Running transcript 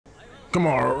Come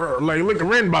on, like look,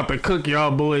 Ren about to cook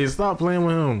y'all boys. Stop playing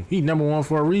with him. He #1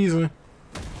 for a reason.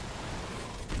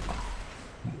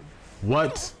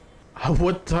 What?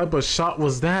 What type of shot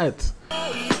was that?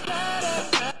 Hey,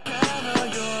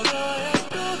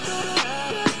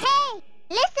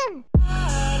 listen.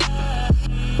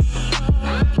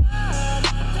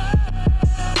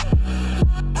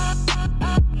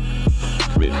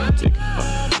 Romantic.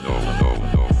 No.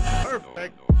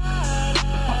 Perfect.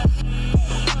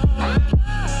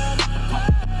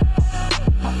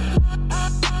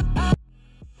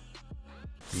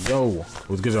 Yo,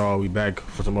 what's good, y'all? We back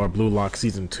for some more Blue Lock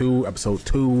season 2, episode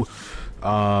 2.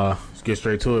 Let's get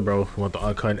straight to it, bro. If you want the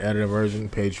uncut and edited version,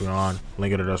 Patreon,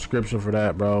 link in the description for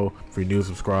that, bro. If you're new,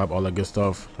 subscribe, all that good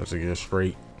stuff. Let's get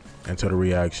straight into the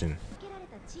reaction.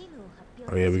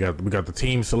 Oh yeah, we got the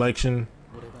team selection.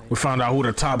 We found out who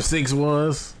the top 6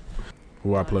 was.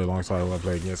 Who I play alongside, who I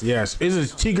play against. Yes, is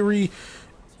it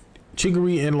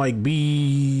Chigiri and like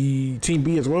team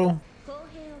B as well?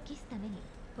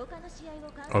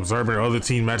 Observing other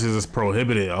team matches is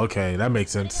prohibited. Okay, that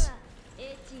makes sense.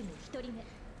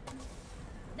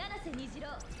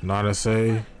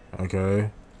 Narase. Okay.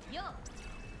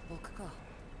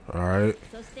 Alright.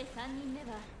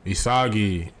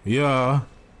 Isagi. Yeah.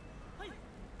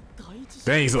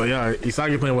 Dang, so yeah,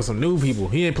 Isagi playing with some new people.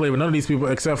 He ain't played with none of these people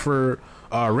except for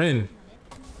Ren.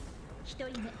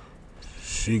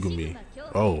 Shigumi.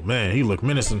 Oh man, he look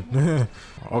menacing.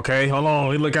 Okay, hold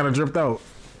on. He look kind of dripped out.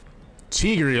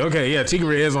 Chigiri. Okay, yeah,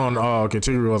 Chigiri is on. Okay,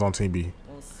 Chigiri was on Team B.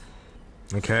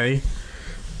 Okay,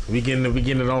 we getting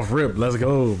it off rip. Let's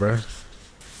go, bro.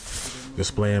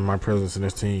 Displaying my presence in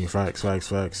this team. Facts.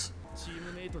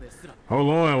 Hold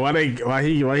on. Why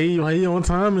he on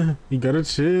timing? You gotta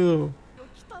chill.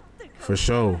 For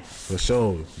sure.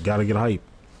 Gotta get hype.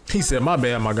 He said, "My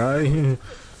bad, my guy."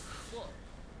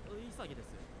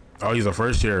 Oh, he's a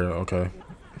first year. Okay,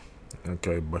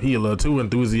 but he a little too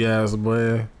enthusiastic,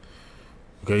 boy.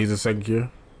 Okay, he's a second year.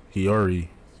 I ain't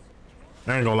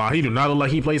gonna lie, he do not look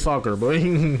like he play soccer, but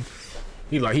he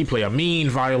play a mean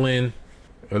violin.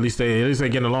 At least they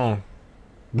getting along.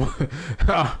 What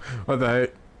the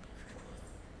heck?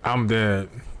 I'm dead.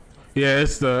 Yeah,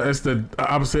 it's the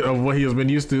opposite of what he has been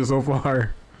used to so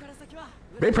far.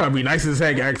 They probably nice as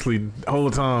heck actually the whole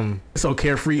time. So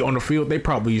carefree on the field. They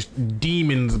probably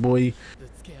demons, boy.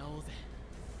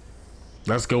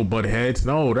 Let's go, butt heads.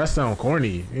 No, that sound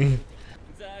corny.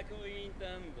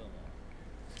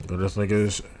 Go this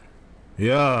nigga.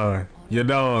 Yeah, your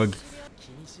dog.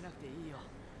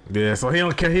 Yeah, so he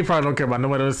don't care. He probably don't care about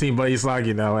nobody else team but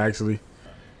Isagi now. Actually,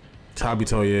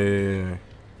 Tabito, yeah.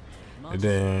 And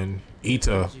then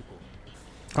Ita.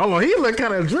 Hold on, he look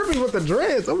kind of drippy with the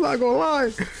dreads. I'm not gonna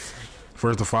lie.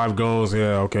 First to 5 goals.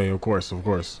 Yeah, okay, of course.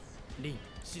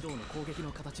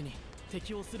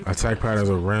 Attack patterns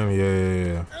of Ren.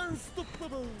 Yeah.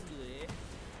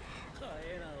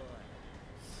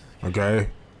 Okay.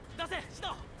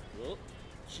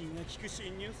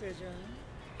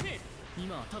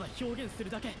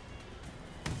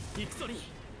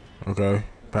 Okay.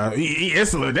 He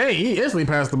instantly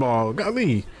passed the ball.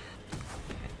 Golly.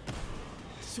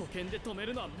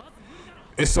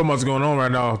 It's so much going on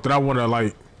right now that I want to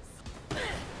like.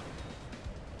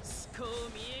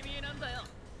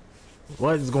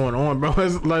 What is going on, bro?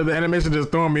 It's like the animation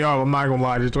just throwing me off. I'm not gonna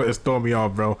lie, it's throwing me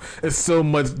off, bro. It's so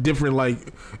much different.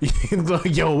 Like,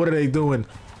 yo, what are they doing?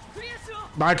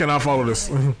 I cannot follow this.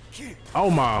 Oh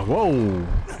my, whoa,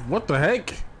 what the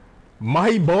heck?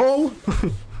 My ball?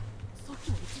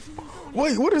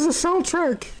 Wait, what is the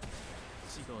soundtrack?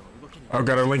 I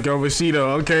gotta link over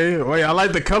SHIDOU. Okay, wait, I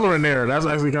like the color in there. That's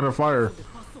actually kind of fire.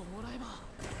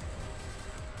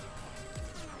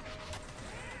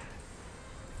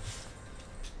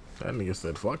 That nigga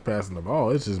said, "Fuck passing the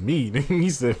ball. It's just me." he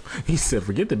said,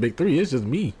 "Forget the big 3. It's just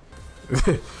me."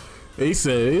 he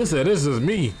said, "It's just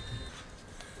me."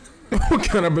 What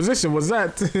kind of position was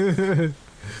that?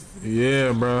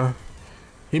 Yeah, bro.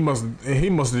 He must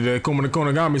have did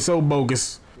Konami so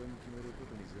bogus.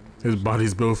 His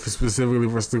body's built specifically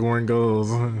for scoring goals.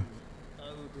 All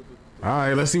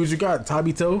right, let's see what you got,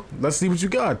 Tabito. Let's see what you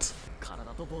got.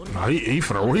 Nah, he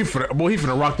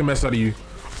finna rock the mess out of you.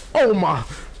 Oh my.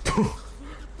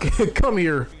 Come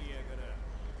here.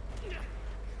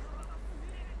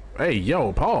 Hey,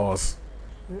 yo, pause.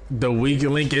 The weak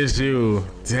link issue.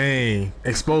 Dang.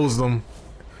 Exposed them.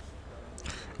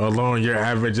 Alone, you're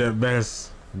average at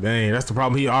best. Dang, that's the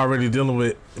problem he already dealing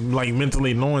with, like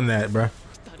mentally knowing that, bruh.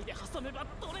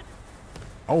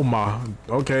 Oh my.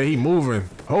 Okay, he moving.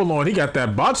 Hold on, he got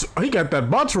that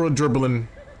bachira dribbling.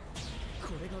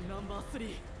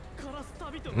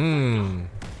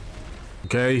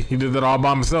 Okay, he did that all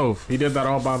by himself. He did that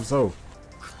all by himself.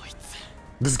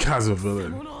 This guy's a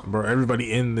villain, bro.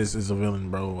 Everybody in this is a villain,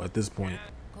 bro. At this point,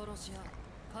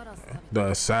 the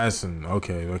assassin.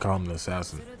 Okay, they call him the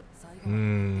assassin.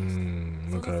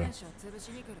 Okay.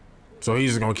 So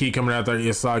he's just gonna keep coming after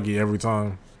Isagi every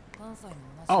time.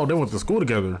 Oh, they went to school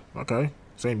together. Okay,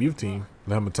 same youth team.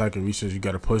 Let him attack and reaches. You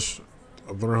gotta push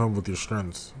through him with your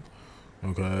strengths.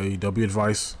 Okay, W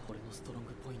advice.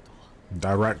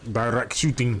 Direct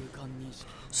shooting.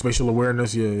 Spatial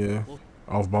awareness. Yeah.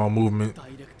 Off ball movement.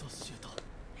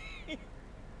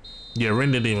 Yeah,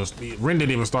 Rin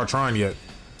didn't even start trying yet.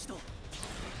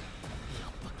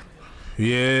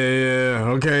 Yeah.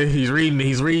 Okay, he's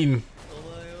reading.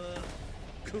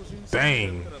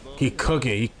 Dang, he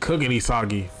cooking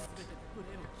Isagi.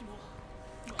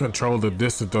 Control the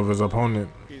distance of his opponent.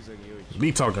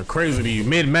 He talking crazy to you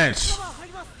mid-match.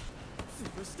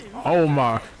 Oh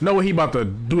my, no way he about to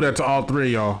do that to all three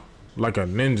of y'all. Like a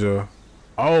ninja.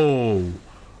 Oh,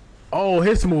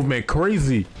 his movement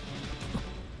crazy.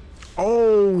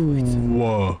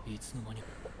 Oh,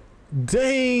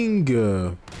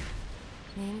 dang.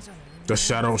 The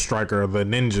shadow striker, the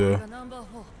ninja.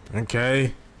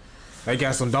 Okay. They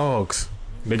got some dogs.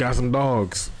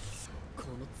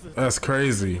 That's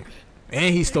crazy.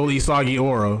 And he stole Isagi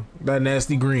aura. That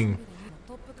nasty green.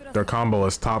 Their combo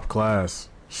is top class.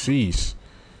 Sheesh.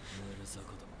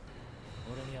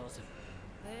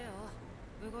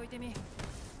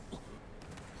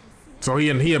 So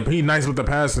he nice with the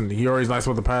passing. He always nice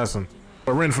with the passing.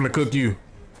 But Ren finna cook you.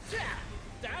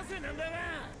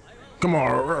 Come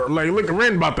on, like look,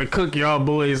 Ren about to cook y'all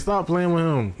boys. Stop playing with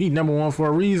him. He #1 for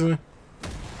a reason.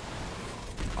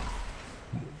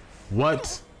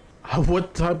 What?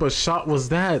 What type of shot was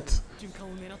that?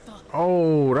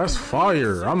 Oh, that's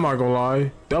fire. I'm not gonna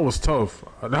lie. That was tough.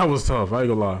 I ain't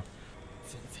gonna lie.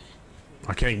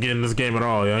 I can't get in this game at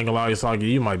all. I ain't gonna lie,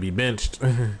 Isagi. You might be benched.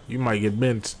 You might get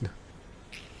benched.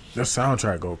 That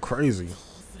soundtrack go crazy.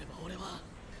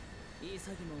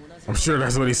 I'm sure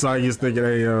that's what Isagi is thinking.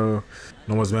 Hey, no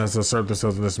one's managed to assert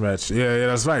themselves in this match. Yeah,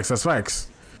 that's facts.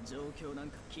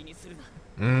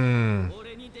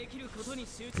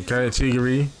 Okay,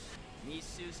 chigiri.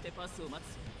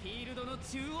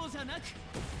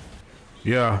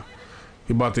 Yeah,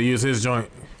 he about to use his joint.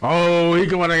 Oh, he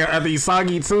going at the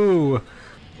Isagi too.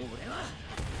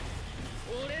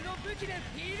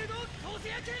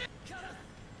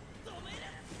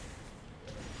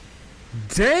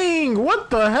 Dang, what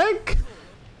the heck?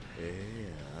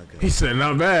 He said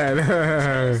not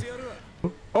bad.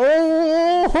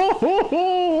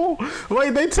 Oh,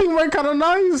 wait, they teamwork kind of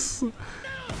nice.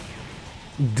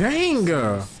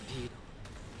 Dang.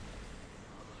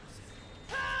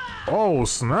 Oh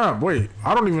snap! Wait,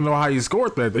 I don't even know how he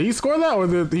scored that. Did he score that or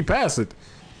did he pass it?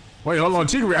 Wait, hold on.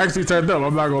 Chigiri actually turned up.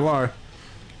 I'm not gonna lie.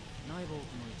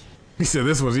 He said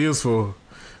this was useful.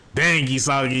 Dang,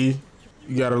 Isagi.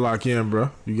 You gotta lock in,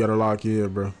 bro.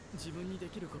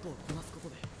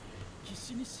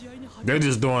 They're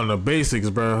just doing the basics,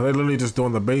 bro. They're literally just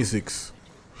doing the basics.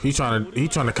 He trying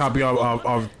to copy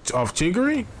off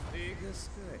Chigiri.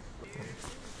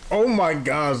 Oh my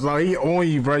gosh, like he on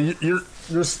you, bro.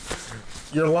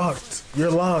 You're locked.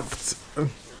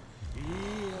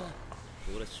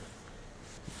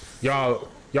 Y'all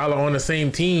are on the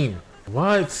same team.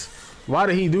 What? Why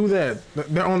did he do that?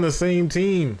 They're on the same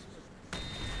team.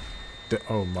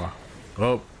 Oh my.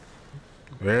 Oh.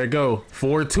 There it go.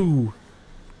 4-2.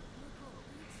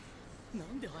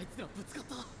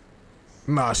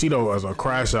 Nah, SHIDOU was a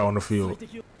crash out on the field.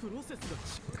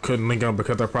 Couldn't link up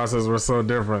because their processes were so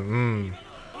different.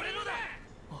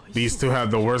 These two have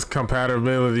the worst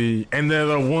compatibility, and they're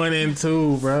the 1 and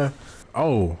 2, bruh.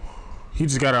 Oh, he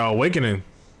just got an awakening.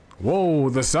 Whoa,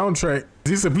 the soundtrack.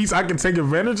 These are beats I can take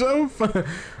advantage of?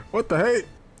 What the heck?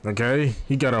 Okay,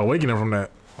 he got an awakening from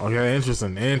that. Okay,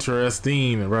 interesting,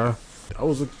 bruh.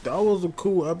 That was a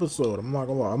cool episode. I'm not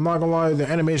gonna lie. The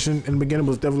animation in the beginning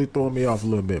was definitely throwing me off a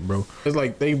little bit, bro. It's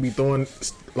like they be throwing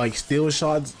like still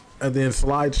shots and then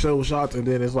slideshow shots, and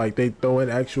then it's like they throw in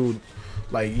actual,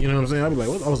 like, you know what I'm saying? I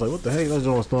was like, what the heck? That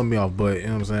joint was throwing me off, but you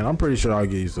know what I'm saying? I'm pretty sure I'll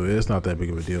get used to it. It's not that big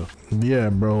of a deal. Yeah,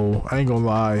 bro. I ain't gonna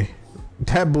lie.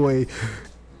 That boy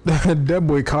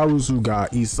Karusu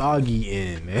got Isagi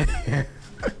in.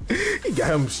 He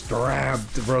got him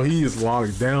strapped, bro. He is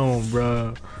locked down,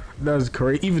 bro. That's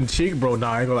crazy. Even bro.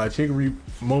 Nah, I ain't gonna lie. Chigiri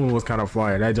moment was kind of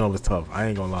fire. That joint was tough. I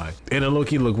ain't gonna lie. And it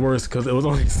low-key looked worse because it was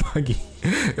on Isagi.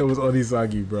 It was on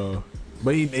Isagi, bro.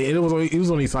 But it was on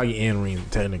Isagi and Rin,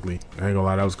 technically. I ain't gonna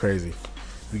lie. That was crazy.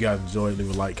 If you guys enjoyed, leave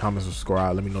a like, comment,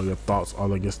 subscribe. Let me know your thoughts, all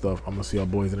that good stuff. I'm gonna see y'all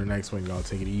boys in the next one. Y'all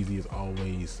take it easy as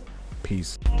always.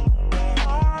 Peace.